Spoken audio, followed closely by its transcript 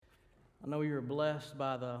I know you were blessed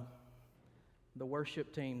by the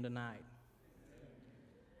worship team tonight.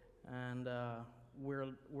 And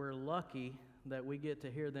we're lucky that we get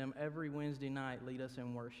to hear them every Wednesday night lead us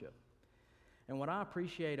in worship. And what I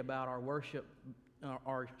appreciate about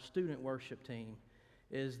our student worship team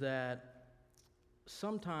is that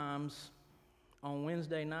sometimes on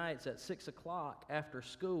Wednesday nights at 6 o'clock after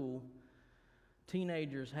school,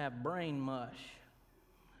 teenagers have brain mush.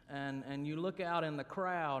 And you look out in the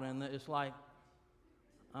crowd and it's like,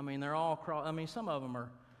 they're all some of them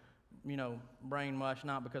are, brain mush,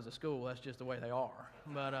 not because of school, that's just the way they are.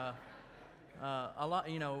 But a lot,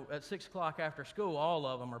 at 6 o'clock after school, all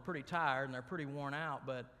of them are pretty tired and they're pretty worn out.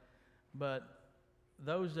 But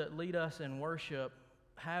those that lead us in worship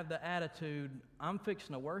have the attitude, I'm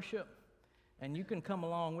fixing to worship, and you can come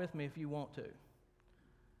along with me if you want to.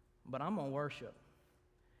 But I'm going to worship.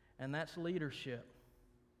 And that's leadership.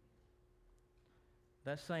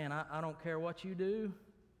 That's saying, I don't care what you do,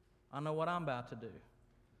 I know what I'm about to do.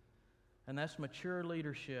 And that's mature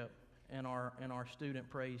leadership in our student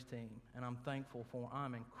praise team. And I'm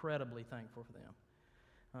incredibly thankful for them.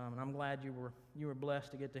 And I'm glad you were blessed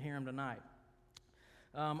to get to hear them tonight.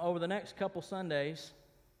 Over the next couple Sundays,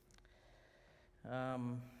 I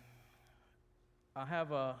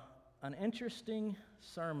have an interesting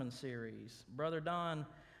sermon series. Brother Don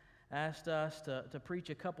asked us to preach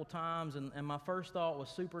a couple times, and my first thought was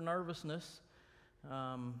super nervousness,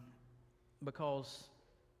 because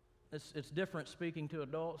it's different speaking to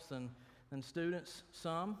adults than students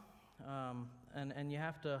some, and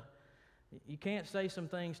you can't say some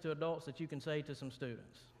things to adults that you can say to some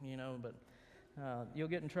students, but you'll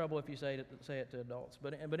get in trouble if you say it to adults.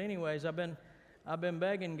 But anyways, I've been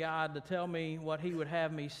begging God to tell me what He would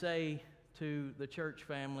have me say to the church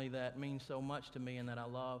family that means so much to me and that I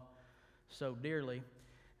love so dearly.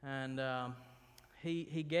 And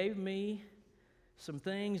he gave me some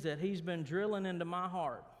things that He's been drilling into my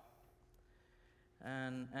heart.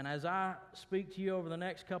 And as I speak to you over the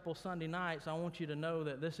next couple Sunday nights, I want you to know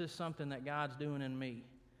that this is something that God's doing in me.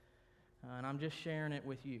 And I'm just sharing it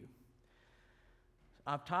with you.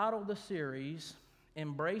 I've titled the series,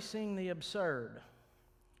 Embracing the Absurd,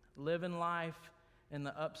 Living Life in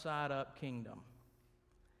the Upside Up Kingdom.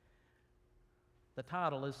 The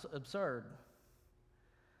title is absurd.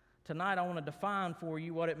 Tonight I want to define for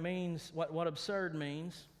you what it means, what absurd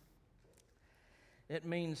means. It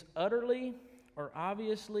means utterly or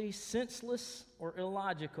obviously senseless or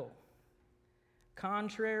illogical,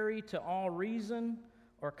 contrary to all reason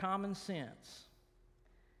or common sense,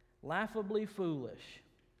 laughably foolish,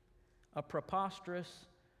 a preposterous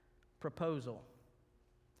proposal.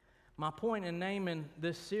 My point in naming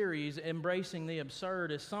this series, Embracing the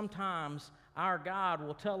Absurd, is sometimes our God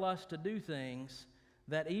will tell us to do things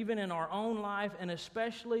that even in our own life, and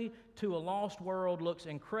especially to a lost world, looks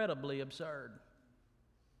incredibly absurd.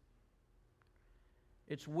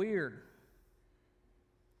 It's weird.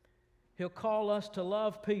 He'll call us to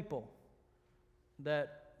love people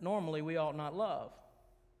that normally we ought not love.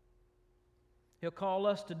 He'll call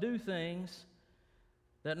us to do things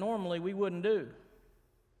that normally we wouldn't do.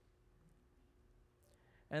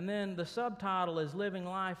 And then the subtitle is Living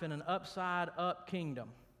Life in an Upside-Up Kingdom.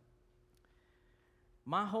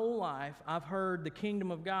 My whole life, I've heard the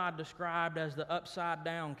kingdom of God described as the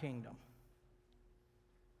upside-down kingdom.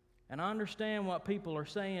 And I understand what people are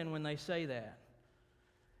saying when they say that.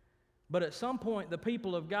 But at some point, the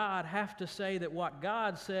people of God have to say that what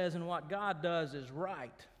God says and what God does is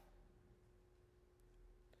right.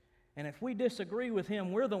 And if we disagree with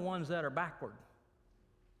Him, we're the ones that are backward.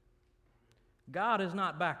 God is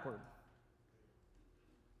not backward.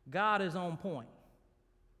 God is on point.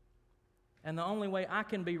 And the only way I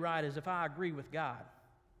can be right is if I agree with God.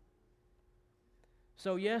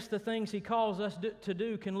 So yes, the things He calls us to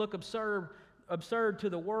do can look absurd to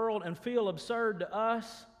the world and feel absurd to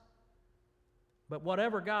us. But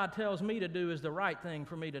whatever God tells me to do is the right thing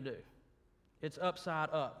for me to do. It's upside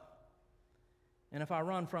up. And if I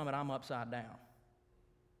run from it, I'm upside down.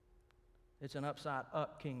 It's an upside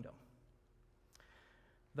up kingdom.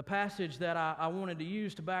 The passage that I wanted to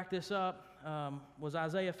use to back this up was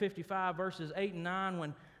Isaiah 55, verses 8 and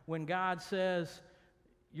 9, when God says,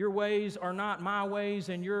 your ways are not my ways,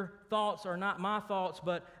 and your thoughts are not my thoughts,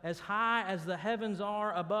 but as high as the heavens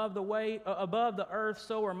are above the earth,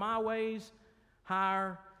 so are my ways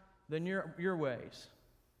higher than your ways.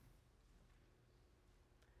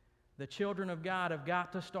 The children of God have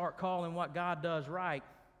got to start calling what God does right.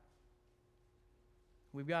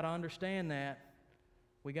 We've got to understand that.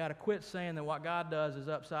 We got to quit saying that what God does is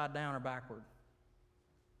upside down or backward.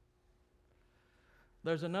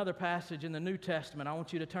 There's another passage in the New Testament. I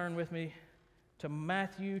want you to turn with me to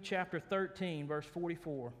Matthew chapter 13, verse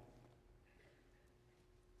 44.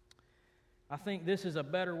 I think this is a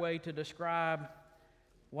better way to describe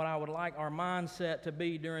what I would like our mindset to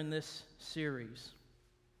be during this series.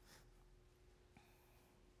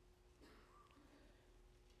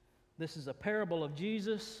 This is a parable of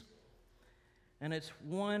Jesus, and it's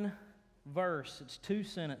one verse. It's 2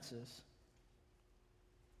 sentences.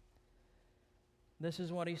 This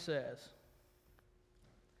is what he says.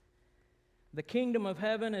 The kingdom of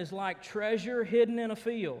heaven is like treasure hidden in a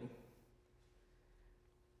field,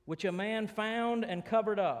 which a man found and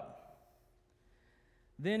covered up.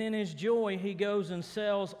 Then in his joy he goes and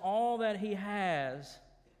sells all that he has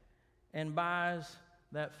and buys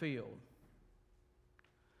that field.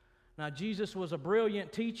 Now, Jesus was a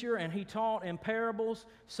brilliant teacher, and he taught in parables.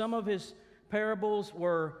 Some of his parables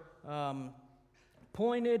were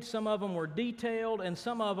pointed, some of them were detailed, and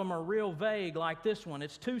some of them are real vague, like this one.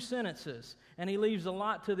 It's 2 sentences, and he leaves a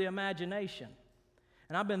lot to the imagination.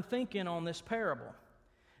 And I've been thinking on this parable.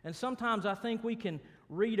 And sometimes I think we can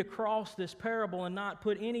read across this parable and not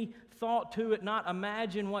put any thought to it, not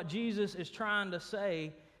imagine what Jesus is trying to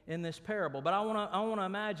say in this parable. But I want to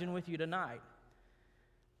imagine with you tonight.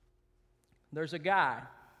 There's a guy.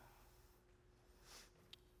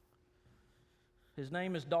 His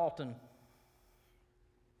name is Dalton.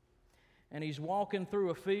 And he's walking through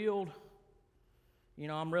a field. You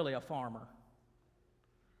know, I'm really a farmer.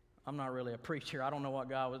 I'm not really a preacher. I don't know what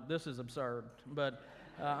God was. This is absurd. But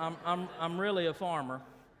I'm really a farmer.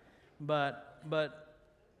 But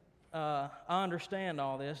I understand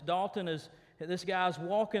all this. This guy's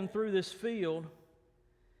walking through this field,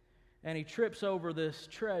 and he trips over this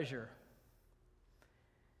treasure.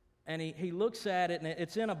 And he looks at it, and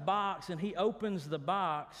it's in a box, and he opens the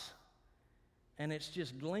box, and it's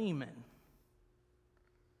just gleaming.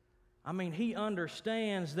 I mean, he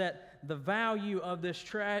understands that the value of this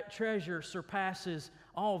treasure surpasses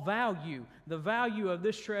all value. The value of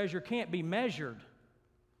this treasure can't be measured.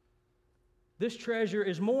 This treasure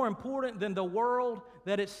is more important than the world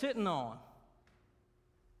that it's sitting on.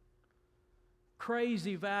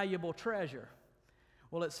 Crazy valuable treasure.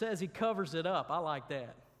 Well, it says he covers it up. I like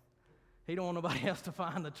that. He don't want nobody else to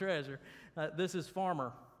find the treasure. This is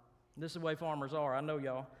farmer. This is the way farmers are. I know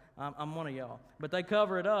y'all. I'm one of y'all. But they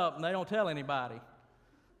cover it up, and they don't tell anybody.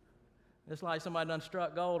 It's like somebody done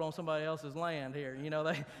struck gold on somebody else's land here. You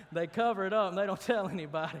know, they cover it up, and they don't tell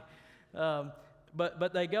anybody.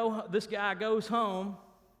 But they go. This guy goes home,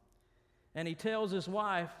 and he tells his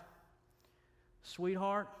wife,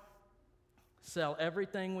 "Sweetheart, sell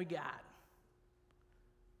everything we got.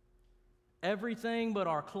 Everything but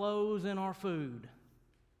our clothes and our food.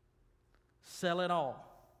 Sell it all."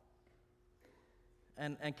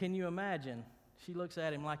 And can you imagine? She looks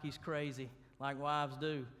at him like he's crazy, like wives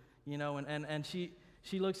do, you know, and she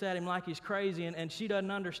looks at him like he's crazy, and she doesn't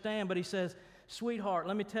understand, but he says, "Sweetheart,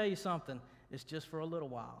 let me tell you something. It's just for a little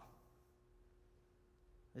while.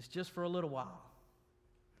 It's just for a little while."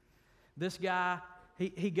 This guy,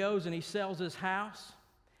 he goes and he sells his house,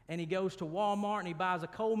 and he goes to Walmart and he buys a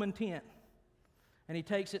Coleman tent, and he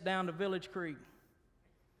takes it down to Village Creek,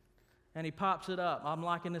 and he pops it up. I'm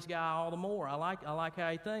liking this guy all the more. I like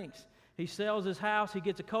how he thinks. He sells his house, he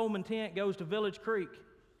gets a Coleman tent, goes to Village Creek,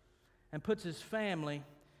 and puts his family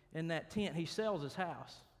in that tent. He sells his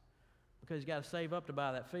house because he's got to save up to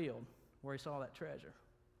buy that field where he saw that treasure.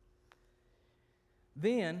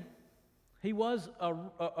 Then, he was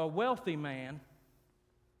a wealthy man.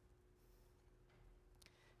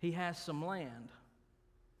 He has some land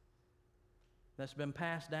that's been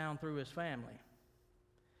passed down through his family.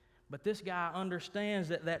 But this guy understands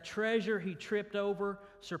that treasure he tripped over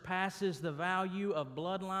surpasses the value of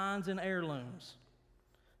bloodlines and heirlooms.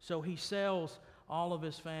 So he sells all of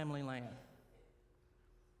his family land.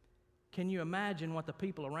 Can you imagine what the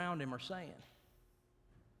people around him are saying?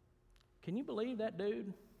 Can you believe that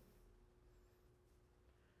dude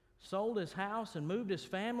sold his house and moved his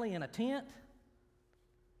family in a tent?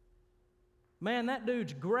 Man, that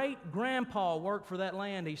dude's great-grandpa worked for that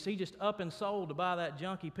land. He just up and sold to buy that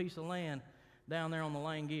junky piece of land down there on the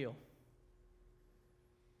Lane Gill.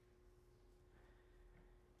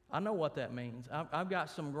 I know what that means. I've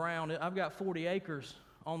got some ground. I've got 40 acres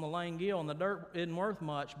on the Lane Gill, and the dirt isn't worth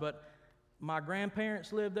much, but my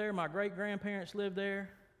grandparents lived there. My great-grandparents lived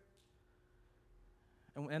there.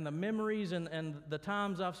 And the memories and the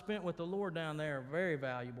times I've spent with the Lord down there are very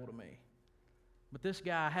valuable to me. But this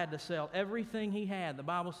guy had to sell everything he had. The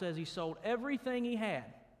Bible says he sold everything he had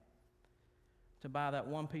to buy that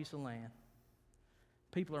one piece of land.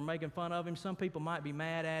 People are making fun of him. Some people might be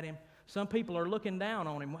mad at him. Some people are looking down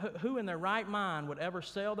on him. Who in their right mind would ever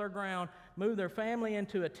sell their ground, move their family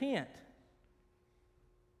into a tent?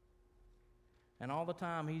 And all the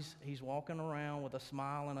time he's walking around with a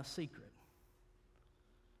smile and a secret,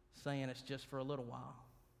 saying it's just for a little while.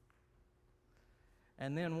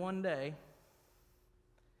 And then one day,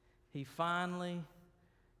 he finally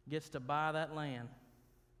gets to buy that land.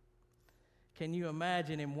 Can you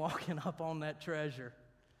imagine him walking up on that treasure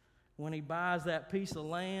when he buys that piece of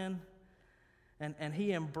land and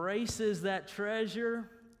he embraces that treasure,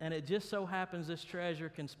 and it just so happens this treasure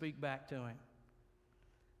can speak back to him.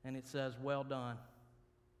 And it says, "Well done.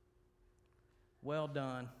 Well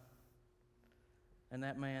done." And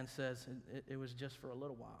that man says, it was just for a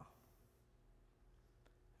little while.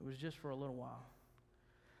 It was just for a little while.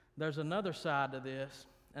 There's another side to this,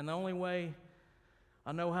 and the only way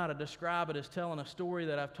I know how to describe it is telling a story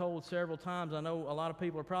that I've told several times. I know a lot of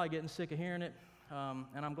people are probably getting sick of hearing it,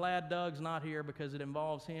 and I'm glad Doug's not here because it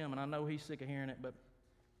involves him, and I know he's sick of hearing it. But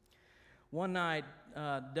one night,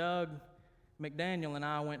 Doug McDaniel and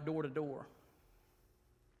I went door to door,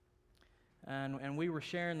 and we were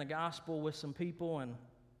sharing the gospel with some people, and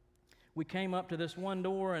we came up to this one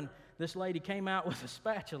door, and this lady came out with a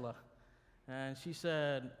spatula, and she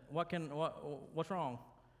said, what's wrong?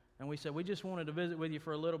 And we said, "We just wanted to visit with you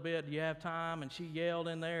for a little bit. Do you have time?" And she yelled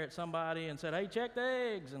in there at somebody and said, "Hey, check the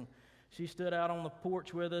eggs." And she stood out on the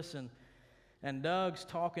porch with us, and Doug's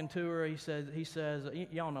talking to her. He says,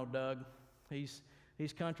 y'all know Doug. He's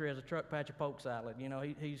country as a truck patch of poke salad. You know,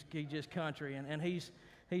 he's just country. And he's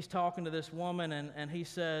talking to this woman, and he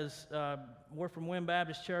says, "We're from Wynn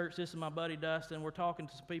Baptist Church. This is my buddy Dustin. We're talking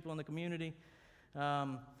to some people in the community."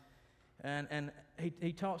 And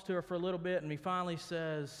he talks to her for a little bit, and he finally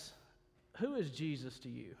says, "Who is Jesus to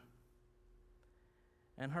you?"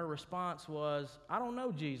 And her response was, "I don't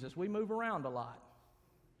know Jesus. We move around a lot."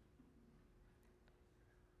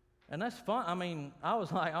 And that's fun. I mean, I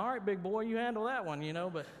was like, "All right, big boy, you handle that one," you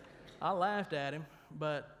know, but I laughed at him.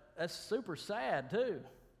 But that's super sad, too.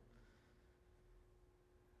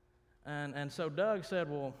 And so Doug said,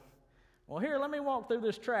 well, here, let me walk through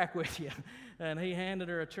this track with you. And he handed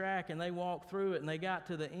her a track, and they walked through it, and they got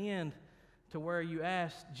to the end to where you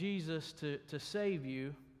asked Jesus to save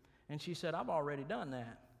you. And she said, "I've already done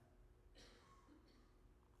that."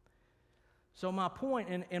 So my point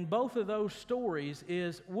in both of those stories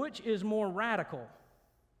is, which is more radical?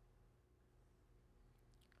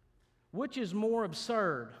 Which is more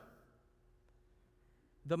absurd?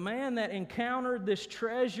 The man that encountered this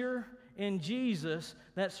treasure in Jesus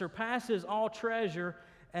that surpasses all treasure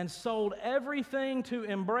and sold everything to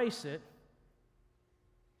embrace it,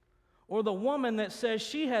 or the woman that says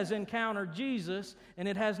she has encountered Jesus and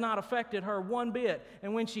it has not affected her one bit,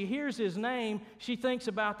 and when she hears his name, she thinks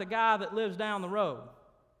about the guy that lives down the road?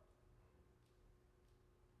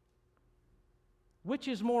 Which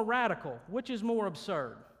is more radical? Which is more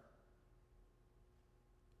absurd?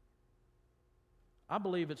 I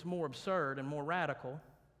believe it's more absurd and more radical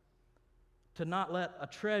to not let a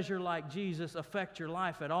treasure like Jesus affect your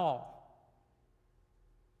life at all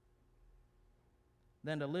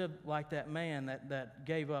than to live like that man that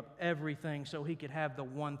gave up everything so he could have the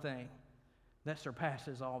one thing that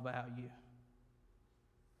surpasses all value.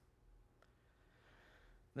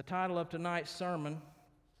 The title of tonight's sermon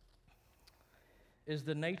is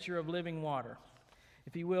 "The Nature of Living Water."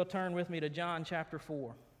 If you will, turn with me to John chapter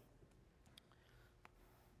 4.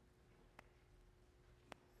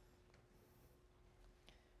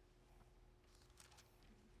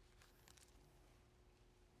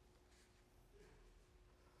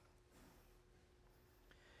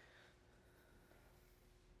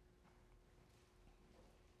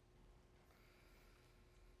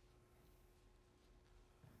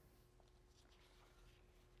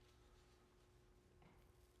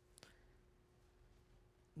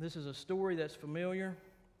 This is a story that's familiar.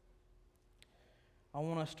 I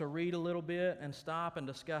want us to read a little bit and stop and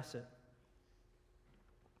discuss it.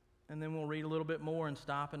 And then we'll read a little bit more and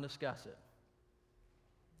stop and discuss it.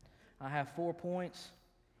 I have 4 points,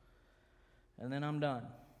 and then I'm done.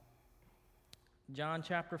 John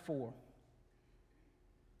chapter 4.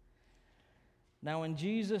 Now when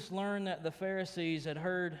Jesus learned that the Pharisees had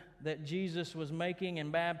heard that Jesus was making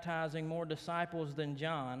and baptizing more disciples than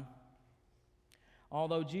John,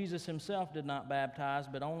 although Jesus himself did not baptize,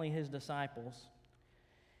 but only his disciples,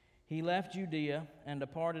 he left Judea and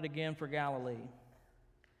departed again for Galilee.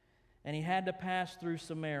 And he had to pass through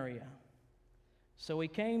Samaria. So he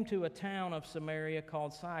came to a town of Samaria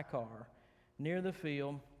called Sychar, near the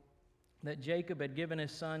field that Jacob had given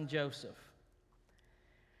his son Joseph.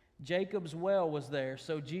 Jacob's well was there,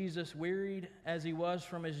 so Jesus, wearied as he was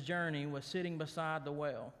from his journey, was sitting beside the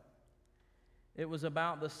well. It was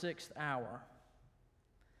about the 6th hour.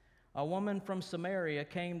 A woman from Samaria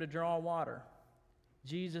came to draw water.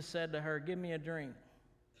 Jesus said to her, "Give me a drink."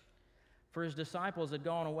 For his disciples had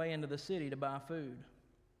gone away into the city to buy food.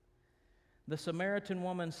 The Samaritan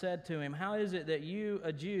woman said to him, "How is it that you,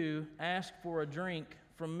 a Jew, ask for a drink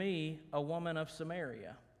from me, a woman of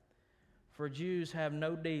Samaria? For Jews have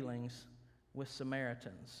no dealings with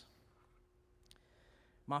Samaritans."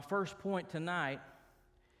 My first point tonight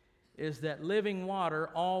is that living water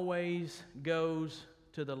always goes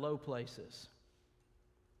to the low places.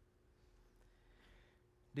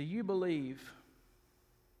 Do you believe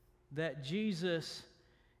that Jesus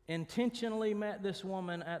intentionally met this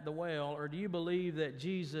woman at the well, or do you believe that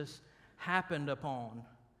Jesus happened upon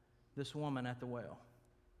this woman at the well?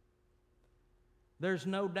 There's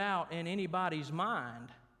no doubt in anybody's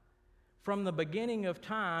mind. From the beginning of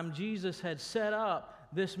time, Jesus had set up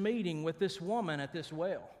this meeting with this woman at this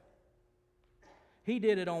well. He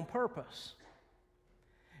did it on purpose.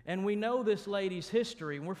 And we know this lady's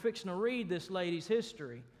history, and we're fixing to read this lady's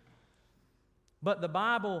history. But the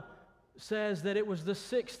Bible says that it was the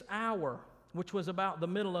 6th hour, which was about the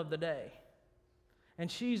middle of the day.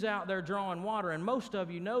 And she's out there drawing water, and most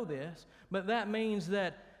of you know this, but that means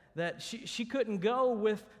that she couldn't go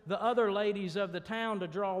with the other ladies of the town to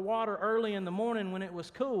draw water early in the morning when it was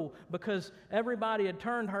cool, because everybody had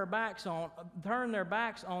turned their backs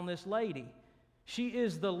on this lady. She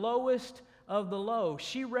is the lowest of the low.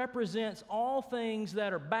 She represents all things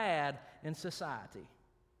that are bad in society.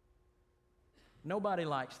 Nobody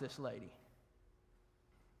likes this lady.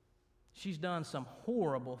 She's done some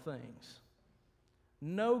horrible things.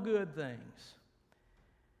 No good things.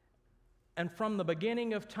 And from the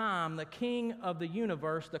beginning of time, the King of the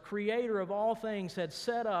universe, the creator of all things, had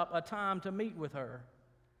set up a time to meet with her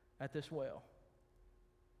at this well.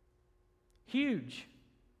 Huge.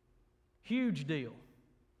 Huge deal.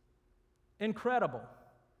 Incredible.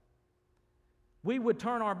 We would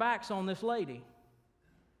turn our backs on this lady.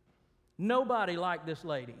 Nobody liked this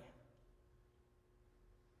lady.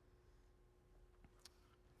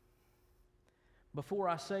 Before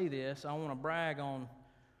I say this, I want to brag on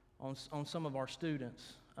some of our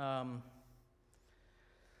students. I'm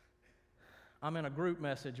in a group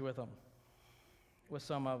message with them, with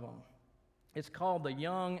some of them. It's called The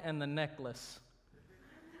Young and the Necklace.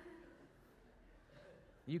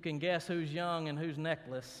 You can guess who's young and who's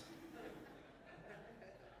necklace.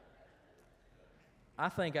 I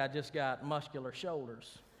think I just got muscular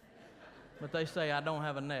shoulders, but they say I don't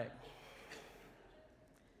have a neck.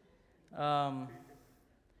 I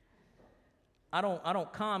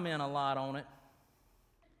don't comment a lot on it.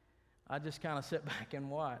 I just kind of sit back and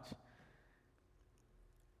watch.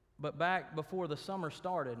 But back before the summer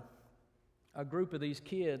started, a group of these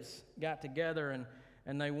kids got together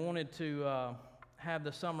and they wanted to have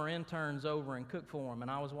the summer interns over and cook for them.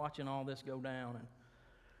 And I was watching all this go down.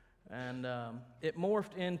 And it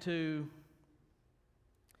morphed into,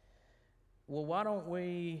 well, why don't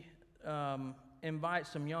we invite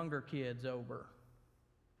some younger kids over?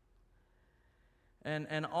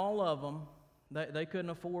 And all of them, they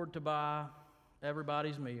couldn't afford to buy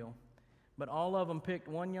everybody's meal, but all of them picked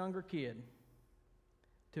one younger kid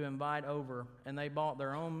to invite over, and they bought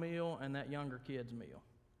their own meal and that younger kid's meal.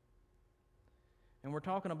 And we're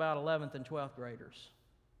talking about 11th and 12th graders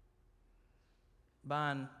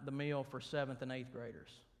buying the meal for 7th and 8th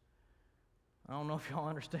graders. I don't know if y'all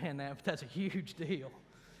understand that, but that's a huge deal.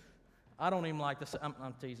 I don't even like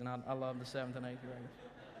I'm teasing. I love the 7th and 8th graders.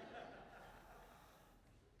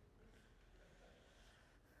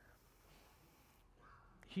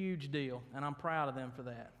 Huge deal, and I'm proud of them for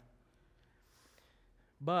that.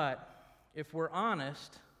 But if we're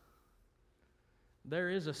honest, there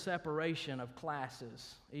is a separation of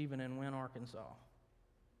classes, even in Wynne, Arkansas.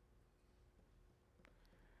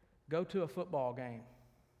 Go to a football game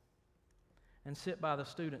and sit by the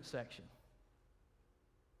student section.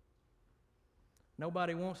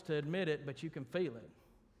 Nobody wants to admit it, but you can feel it.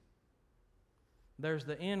 There's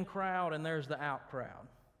the in crowd and there's the out crowd.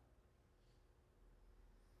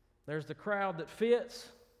 There's the crowd that fits,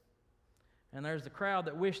 and there's the crowd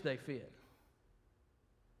that wish they fit.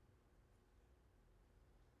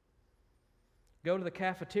 Go to the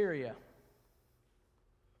cafeteria.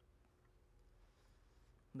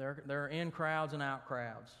 There are in crowds and out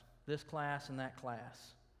crowds. This class and that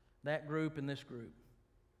class. That group and this group.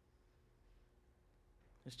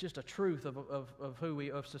 It's just a truth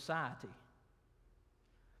of society.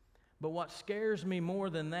 But what scares me more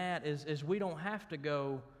than that is we don't have to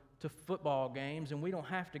go to football games, and we don't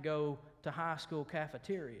have to go to high school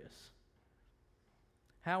cafeterias.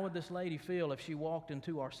 How would this lady feel if she walked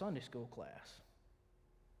into our Sunday school class?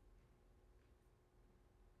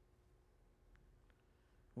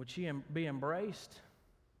 Would she be embraced?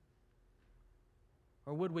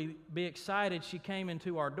 Or would we be excited she came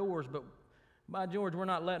into our doors, but by George, we're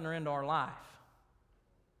not letting her into our life?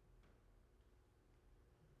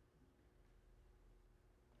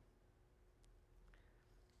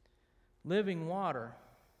 Living water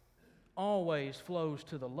always flows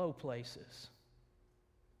to the low places.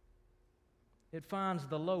 It finds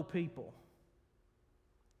the low people.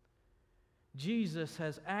 Jesus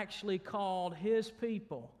has actually called His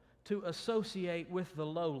people to associate with the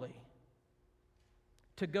lowly,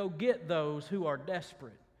 to go get those who are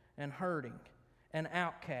desperate and hurting and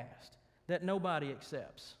outcast that nobody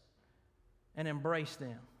accepts, and embrace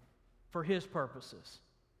them for His purposes.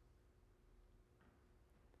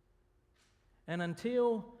 And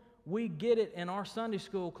until we get it in our Sunday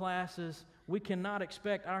school classes, we cannot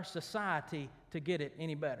expect our society to get it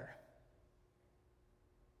any better.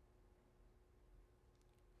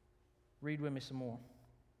 Read with me some more.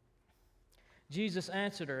 Jesus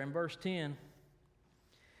answered her in verse 10,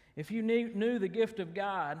 "If you knew the gift of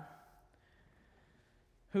God,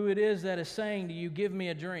 who it is that is saying to you, 'Give me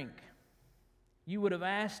a drink,' you would have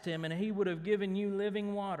asked Him, and He would have given you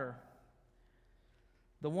living water."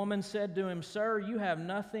 The woman said to Him, "Sir, you have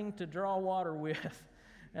nothing to draw water with,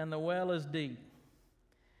 and the well is deep.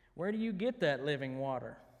 Where do you get that living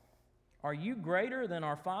water? Are you greater than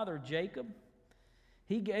our father Jacob?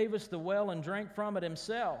 He gave us the well and drank from it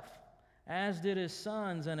himself, as did his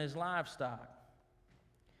sons and his livestock."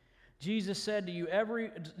 Jesus said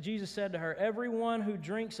to her, "Everyone who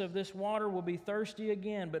drinks of this water will be thirsty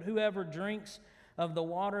again, but whoever drinks of the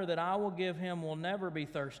water that I will give him will never be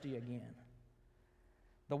thirsty again.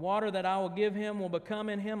 The water that I will give him will become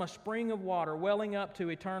in him a spring of water welling up to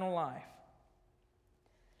eternal life."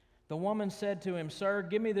 The woman said to Him, "Sir,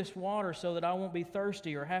 give me this water so that I won't be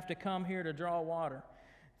thirsty or have to come here to draw water."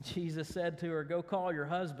 Jesus said to her, "Go call your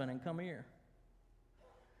husband and come here."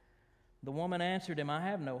 The woman answered Him, "I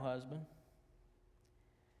have no husband."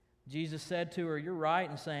 Jesus said to her, "You're right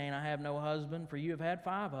in saying, 'I have no husband,' for you have had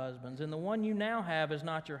 5 husbands, and the one you now have is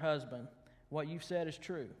not your husband. What you've said is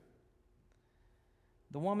true."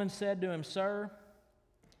 The woman said to Him, "Sir,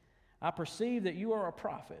 I perceive that you are a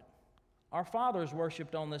prophet. Our fathers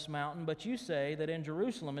worshipped on this mountain, but you say that in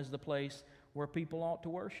Jerusalem is the place where people ought to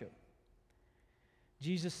worship."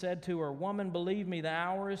 Jesus said to her, "Woman, believe me, the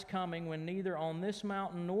hour is coming when neither on this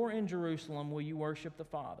mountain nor in Jerusalem will you worship the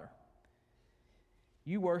Father.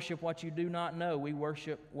 You worship what you do not know. We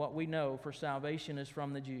worship what we know, for salvation is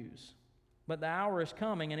from the Jews. But the hour is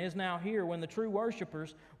coming and is now here when the true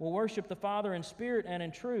worshipers will worship the Father in spirit and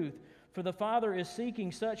in truth, for the Father is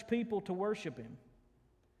seeking such people to worship Him.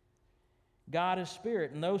 God is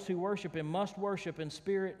spirit, and those who worship Him must worship in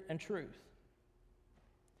spirit and truth."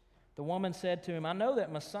 The woman said to Him, "I know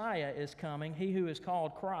that Messiah is coming, He who is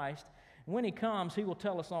called Christ. And when He comes, He will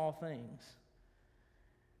tell us all things."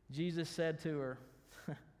 Jesus said to her,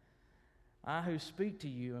 "I who speak to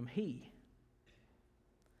you am He."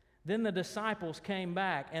 Then the disciples came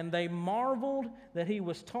back, and they marveled that He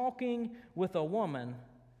was talking with a woman,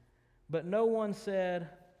 but no one said,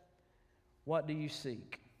 "What do you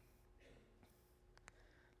seek?"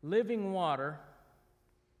 Living water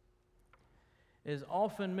is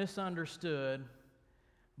often misunderstood,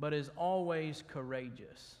 but is always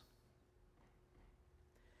courageous.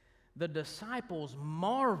 The disciples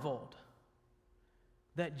marveled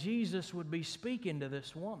that Jesus would be speaking to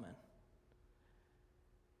this woman.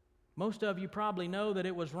 Most of you probably know that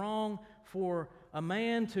it was wrong for a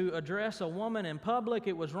man to address a woman in public.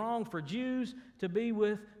 It was wrong for Jews to be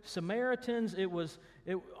with Samaritans.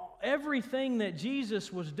 Everything that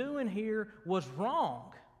Jesus was doing here was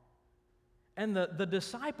wrong. And the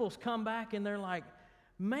disciples come back and they're like,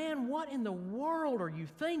 "Man, what in the world are you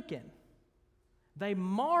thinking?" They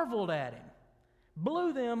marveled at Him,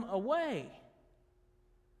 blew them away.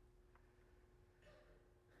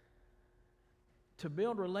 To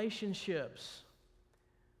build relationships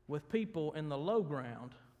with people in the low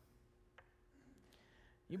ground,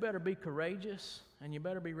 you better be courageous and you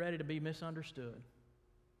better be ready to be misunderstood.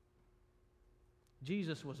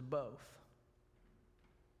 Jesus was both.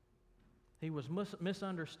 He was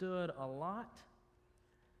misunderstood a lot,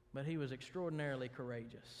 but He was extraordinarily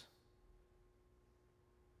courageous.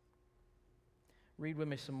 Read with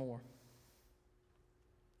me some more.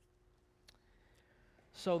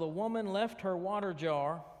 So the woman left her water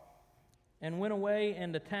jar and went away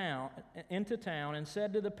into town and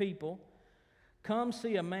said to the people, Come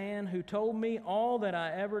see a man who told me all that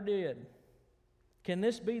I ever did. Can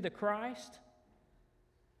this be the Christ?"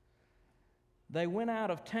 They went out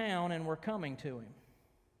of town and were coming to him.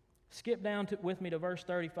 Skip down with me to verse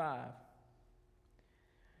 35.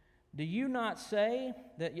 "Do you not say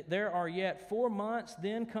that there are yet 4 months,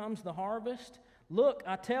 then comes the harvest? Look,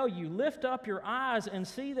 I tell you, lift up your eyes and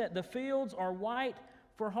see that the fields are white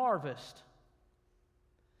for harvest."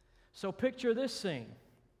 So picture this scene.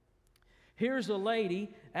 Here's a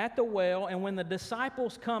lady at the well, and when the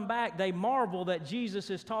disciples come back, they marvel that Jesus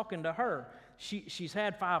is talking to her. She's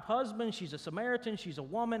had 5 husbands, she's a Samaritan, she's a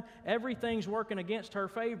woman. Everything's working against her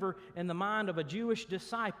favor in the mind of a Jewish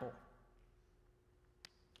disciple.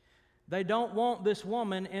 They don't want this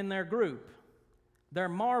woman in their group. They're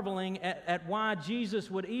marveling at why Jesus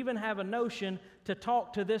would even have a notion to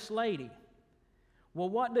talk to this lady. Well,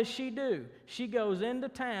 what does she do? She goes into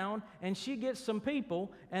town and she gets some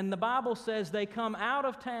people, and the Bible says they come out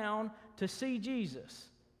of town to see Jesus.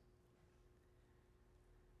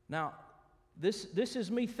 Now, this is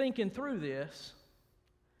me thinking through this,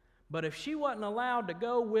 but if she wasn't allowed to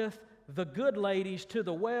go with the good ladies to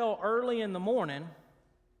the well early in the morning,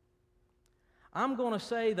 I'm going to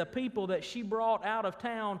say the people that she brought out of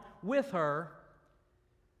town with her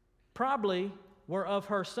probably were of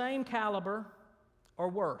her same caliber or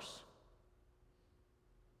worse.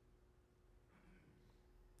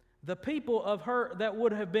 The people of her that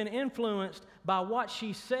would have been influenced by what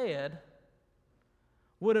she said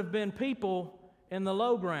would have been people in the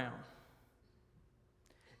low ground.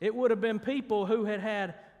 It would have been people who had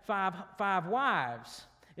had five wives.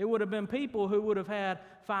 It would have been people who would have had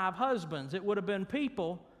 5 husbands. It would have been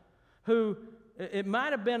people who, it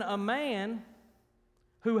might have been a man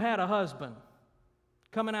who had a husband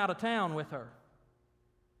coming out of town with her.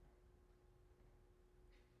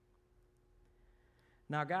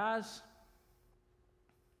 Now, guys,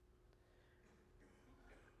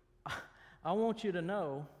 I want you to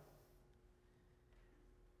know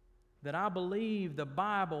that I believe the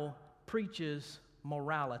Bible preaches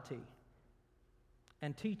morality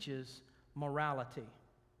and teaches morality.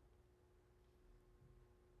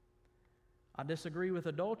 I disagree with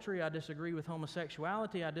adultery, I disagree with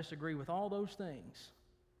homosexuality, I disagree with all those things.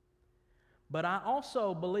 But I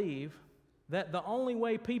also believe that the only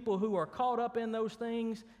way people who are caught up in those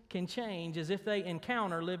things can change is if they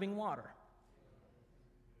encounter living water.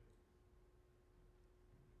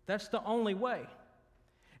 That's the only way.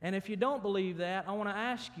 And if you don't believe that, I want to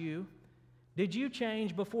ask you, did you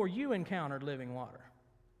change before you encountered living water?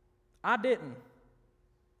 I didn't.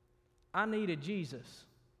 I needed Jesus.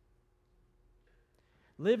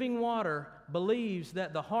 Living Water believes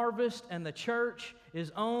that the harvest and the church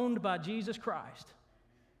is owned by Jesus Christ.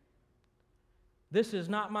 This is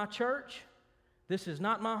not my church. This is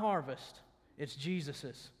not my harvest. It's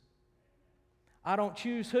Jesus's. I don't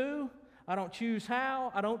choose who. I don't choose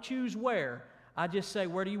how. I don't choose where. I just say,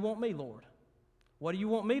 where do you want me, Lord? What do you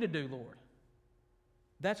want me to do, Lord?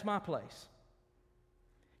 That's my place.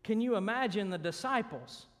 Can you imagine the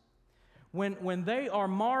disciples when they are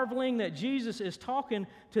marveling that Jesus is talking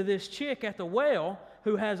to this chick at the well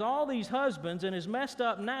who has all these husbands and is messed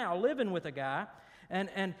up now living with a guy,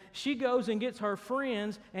 and she goes and gets her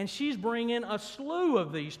friends, and she's bringing a slew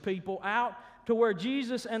of these people out to where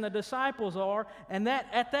Jesus and the disciples are, and that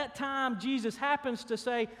at that time Jesus happens to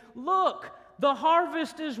say, "Look, the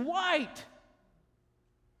harvest is white."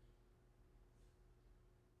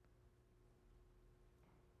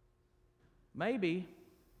 Maybe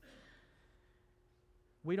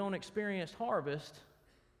we don't experience harvest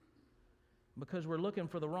because we're looking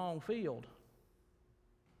for the wrong field.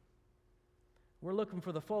 We're looking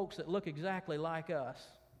for the folks that look exactly like us,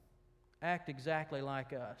 act exactly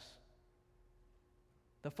like us,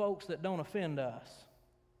 the folks that don't offend us.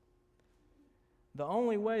 The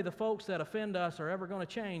only way the folks that offend us are ever going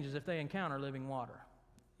to change is if they encounter living water.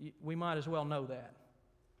 We might as well know that.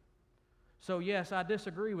 So yes, I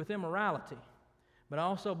disagree with immorality, but I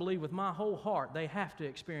also believe with my whole heart they have to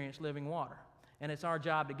experience living water, and it's our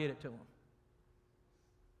job to get it to them.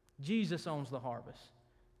 Jesus owns the harvest.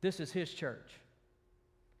 This is His church.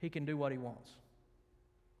 He can do what He wants.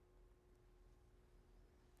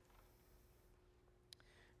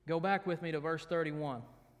 Go back with me to verse 31.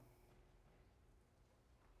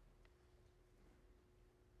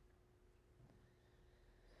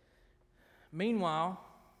 Meanwhile,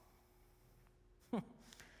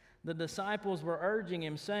 the disciples were urging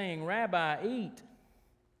Him, saying, "Rabbi, eat."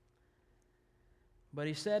 But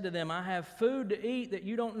He said to them, "I have food to eat that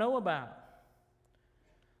you don't know about."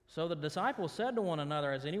 So the disciples said to one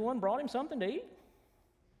another, "Has anyone brought Him something to eat?"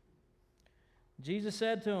 Jesus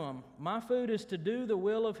said to him, "My food is to do the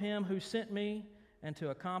will of him who sent me and to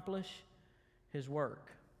accomplish his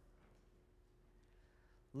work."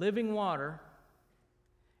 Living water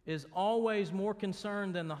is always more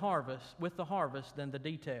concerned with the harvest than the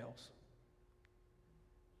details.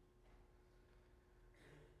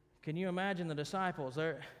 Can you imagine the disciples?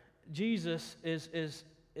 Jesus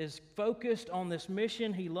is focused on this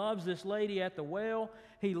mission. He loves this lady at the well.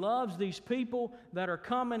 He loves these people that are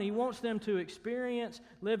coming. He wants them to experience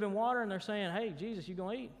living water, and they're saying, "Hey, Jesus, you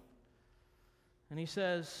going to eat?" And he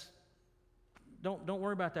says, Don't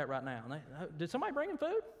worry about that right now. Did somebody bring him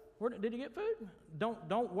food? Did he get food?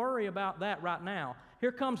 Don't worry about that right now.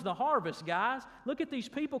 Here comes the harvest, guys. Look at these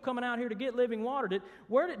people coming out here to get living water.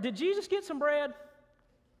 Did Jesus get some bread?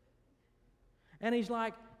 And he's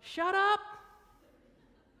like, "Shut up.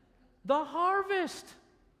 The harvest."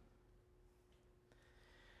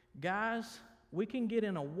 Guys, we can get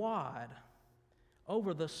in a wad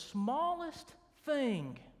over the smallest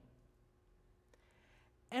thing,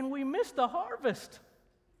 and we miss the harvest.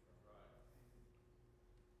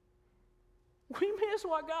 We miss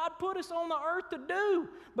what God put us on the earth to do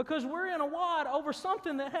because we're in a wad over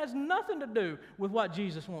something that has nothing to do with what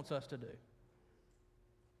Jesus wants us to do.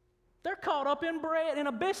 They're caught up in bread, in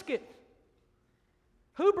a biscuit.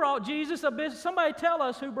 Who brought Jesus a biscuit? Somebody tell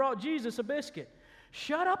us who brought Jesus a biscuit.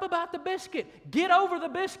 Shut up about the biscuit. Get over the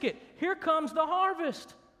biscuit. Here comes the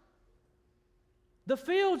harvest. The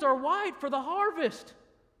fields are white for the harvest.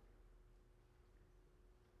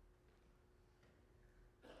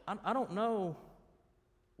 I don't know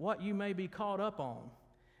what you may be caught up on,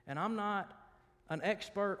 and I'm not an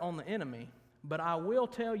expert on the enemy, but I will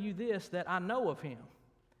tell you this, that I know of him.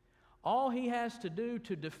 All he has to do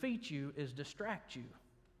to defeat you is distract you.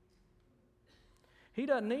 He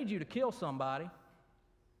doesn't need you to kill somebody.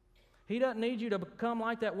 He doesn't need you to become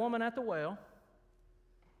like that woman at the well.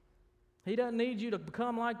 He doesn't need you to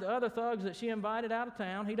become like the other thugs that she invited out of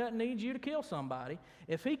town. He doesn't need you to kill somebody.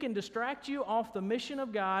 If he can distract you off the mission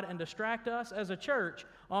of God and distract us as a church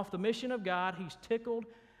off the mission of God, he's tickled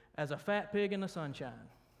as a fat pig in the sunshine.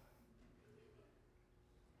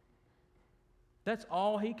 That's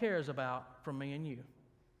all he cares about from me and you,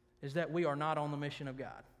 is that we are not on the mission of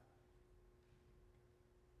God.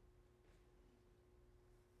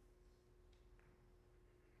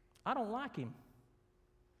 I don't like him.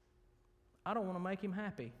 I don't want to make him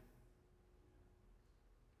happy.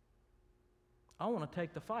 I want to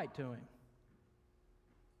take the fight to him.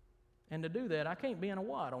 And to do that, I can't be in a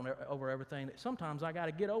wad over everything. Sometimes I got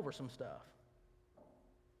to get over some stuff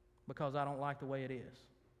because I don't like the way it is.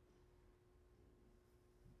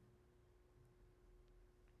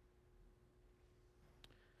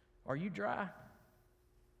 Are you dry?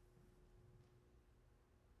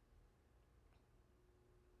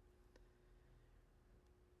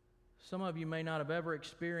 Some of you may not have ever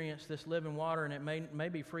experienced this living water, and it may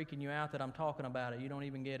be freaking you out that I'm talking about it. You don't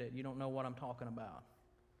even get it. You don't know what I'm talking about.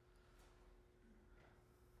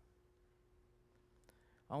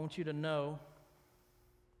 I want you to know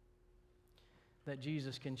that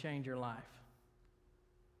Jesus can change your life.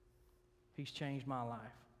 He's changed my life.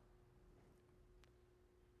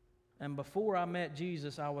 And before I met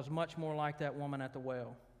Jesus, I was much more like that woman at the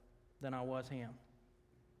well than I was him.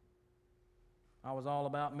 I was all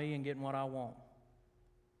about me and getting what I want.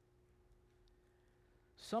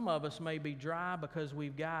 Some of us may be dry because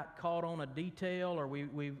we've got caught on a detail, or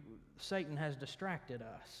Satan has distracted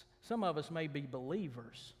us. Some of us may be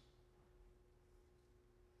believers,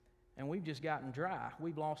 and we've just gotten dry.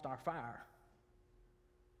 We've lost our fire.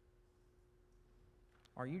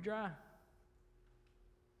 Are you dry?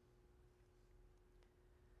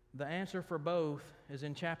 The answer for both is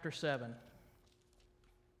in chapter 7.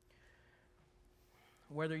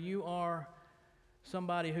 Whether you are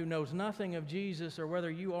somebody who knows nothing of Jesus or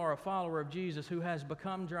whether you are a follower of Jesus who has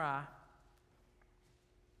become dry,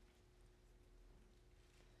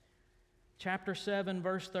 chapter 7,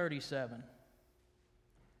 verse 37.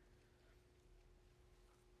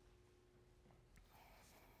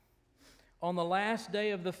 On the last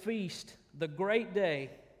day of the feast, the great day,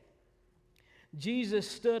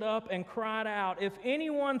 Jesus stood up and cried out, "If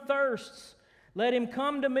anyone thirsts, let him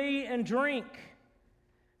come to me and drink.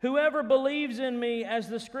 Whoever believes in me, as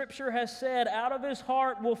the Scripture has said, out of his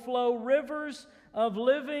heart will flow rivers of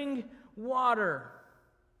living water."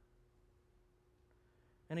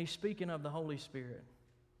 And he's speaking of the Holy Spirit.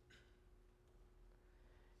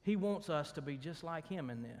 He wants us to be just like him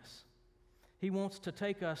in this. He wants to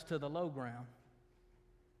take us to the low ground.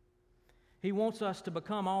 He wants us to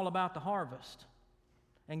become all about the harvest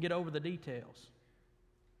and get over the details.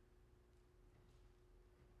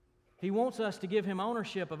 He wants us to give Him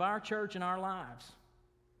ownership of our church and our lives.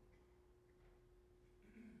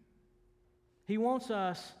 He wants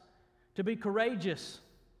us to be courageous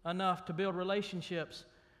enough to build relationships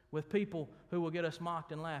with people who will get us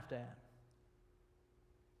mocked and laughed at.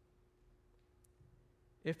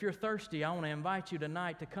 If you're thirsty, I want to invite you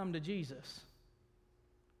tonight to come to Jesus.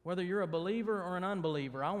 Whether you're a believer or an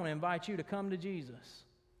unbeliever, I want to invite you to come to Jesus.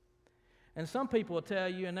 And some people will tell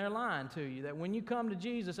you, and they're lying to you, that when you come to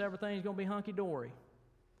Jesus, everything's going to be hunky-dory.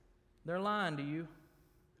 They're lying to you.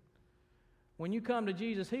 When you come to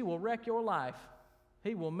Jesus, He will wreck your life.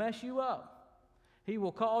 He will mess you up. He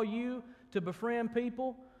will call you to befriend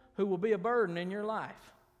people who will be a burden in your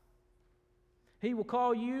life. He will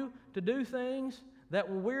call you to do things that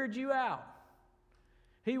will weird you out.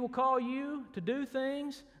 He will call you to do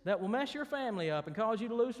things that will mess your family up and cause you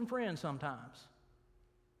to lose some friends sometimes.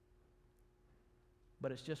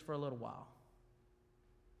 But it's just for a little while.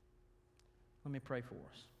 Let me pray for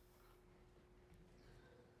us.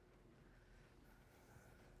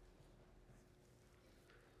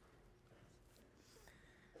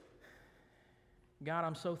 God,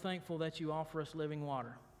 I'm so thankful that you offer us living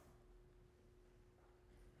water.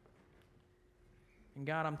 And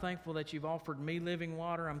God, I'm thankful that you've offered me living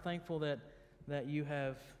water. I'm thankful that you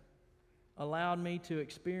have allowed me to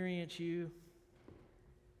experience you.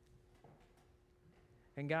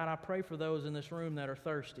 And God, I pray for those in this room that are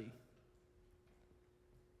thirsty.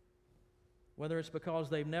 Whether it's because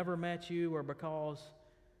they've never met you or because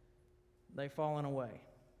they've fallen away.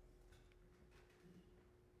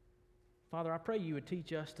 Father, I pray you would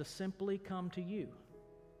teach us to simply come to you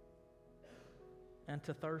and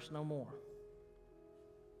to thirst no more.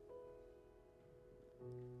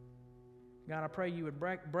 God, I pray you would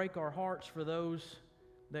break our hearts for those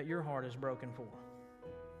that your heart is broken for.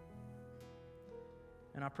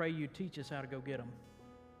 And I pray you teach us how to go get them.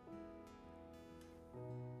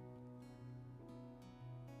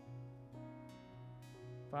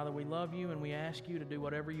 Father, we love you and we ask you to do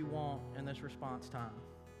whatever you want in this response time.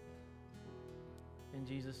 In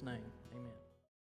Jesus' name, amen.